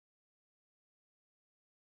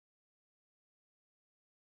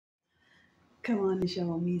Come on and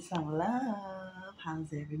show me some love.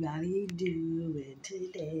 How's everybody doing?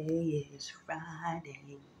 Today is Friday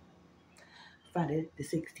the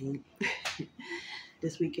 16th.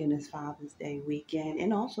 This weekend is Father's Day weekend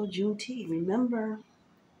and also Juneteenth. Remember,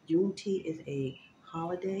 Juneteenth is a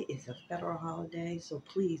holiday, it's a federal holiday, so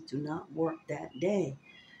please do not work that day.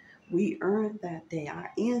 We earned that day,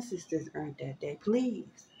 our ancestors earned that day. Please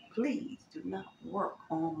do not work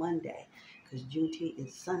on Monday because Juneteenth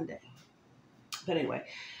is Sunday. But anyway,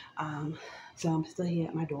 um, so I'm still here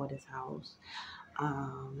at my daughter's house.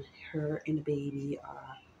 Um, Her and the baby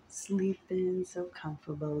are sleeping so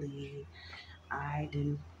comfortably. I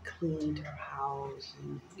then cleaned her house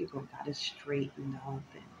and got it straightened up.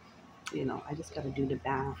 And I just got to do the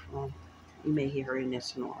bathroom. You may hear her in there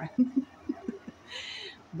snoring.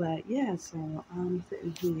 But yeah, so I'm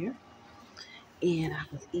sitting here and I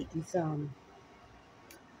was eating some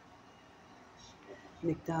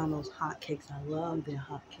McDonald's hotcakes. I love their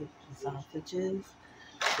hotcakes and sausages.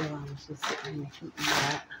 So I was just sitting here eating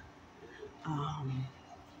that. Um,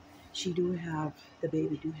 the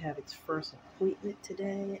baby do have its first appointment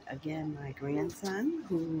today. Again, my grandson,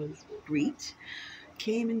 who was breech,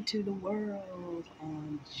 came into the world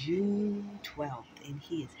on June 12th, and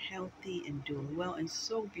he is healthy and doing well and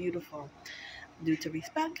so beautiful. Due to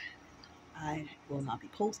respect, I will not be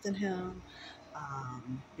posting him.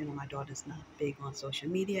 My daughter's not big on social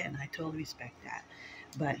media, and I totally respect that.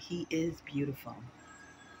 But he is beautiful.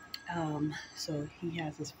 So he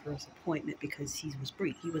has his first appointment because he was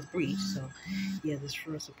breached, so he has his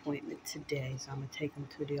first appointment today. So I'm gonna take him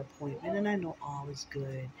to the appointment, and I know all is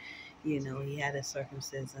good. He had a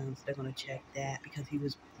circumcision, so they're gonna check that because he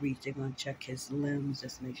was breached. They're gonna check his limbs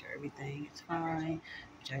just to make sure everything is fine,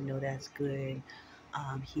 which I know that's good.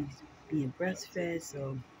 He's being breastfed,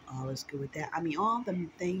 so all is good with that. I mean, all the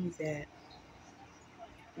things that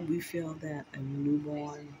we feel that a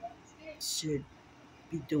newborn should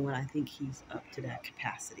be doing, I think he's up to that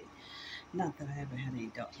capacity. Not that I ever had any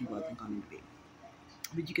doubt he wasn't going to be.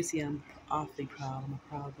 But you can see I'm awfully proud. I'm a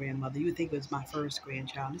proud grandmother. You would think it was my first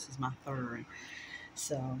grandchild. This is my third.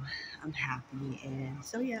 So I'm happy. And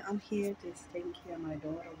so, yeah, I'm here just taking care of my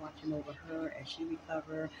daughter, watching over her as she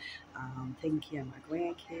recovers, taking care of my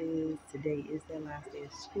grandkids. Today is their last day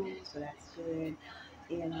of school, so that's good.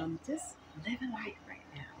 And just living life right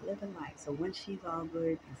now, living life. So when she's all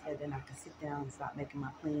good, instead then I can sit down and start making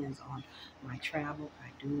my plans on my travel. I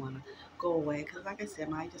do want to go away because, like I said,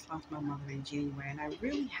 I just lost my mother in January, and I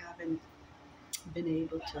really haven't been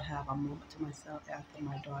able to have a moment to myself after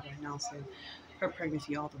my daughter announcing her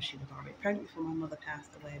pregnancy, although she was already pregnant before my mother passed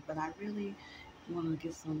away. But I really want to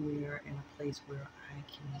get somewhere in a place where I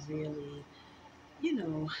can really,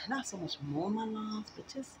 not so much mourn my loss, but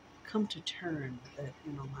just come to terms that,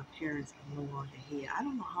 my parents are no longer here. I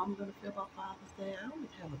don't know how I'm going to feel about Father's Day. I always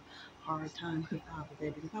have a hard time with Father's Day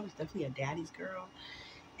because I was definitely a daddy's girl.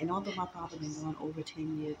 And although my father been gone over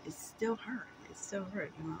 10 years, it still hurt. It still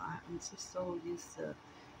hurt. I'm just so used to,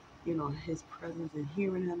 his presence and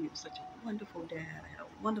hearing him. He was such a wonderful dad. I had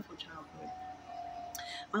a wonderful childhood.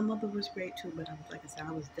 My mother was great too, but like I said,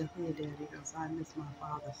 I was definitely a daddy girl, so I miss my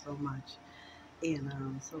father so much. And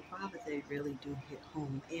so Father's Day really do hit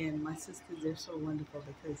home. And my sisters, they're so wonderful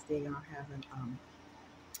because they are having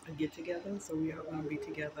a get together. So we are going to be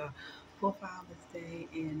together for Father's Day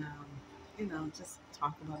and, just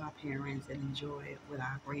talk about our parents and enjoy it with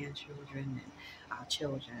our grandchildren and our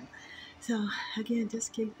children. So again,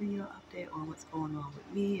 just keeping you update on what's going on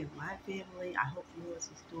with me and my family. I hope yours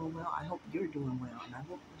is doing well. I hope you're doing well. And I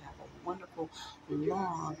hope you have a wonderful,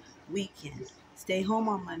 long weekend. Stay home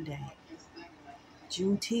on Monday.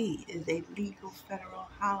 Juneteenth is a legal federal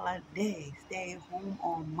holiday. Stay home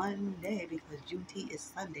on Monday because Juneteenth is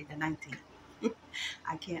Sunday the 19th.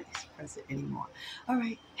 I can't express it anymore. All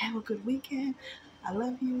right, have a good weekend. I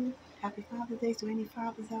love you. Happy Father's Day to any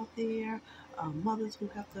fathers out there, mothers who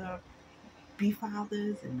have to be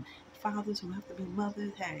fathers, and fathers who have to be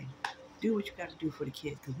mothers. Hey, do what you got to do for the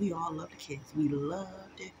kids because we all love the kids. We love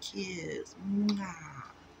the kids. Mwah.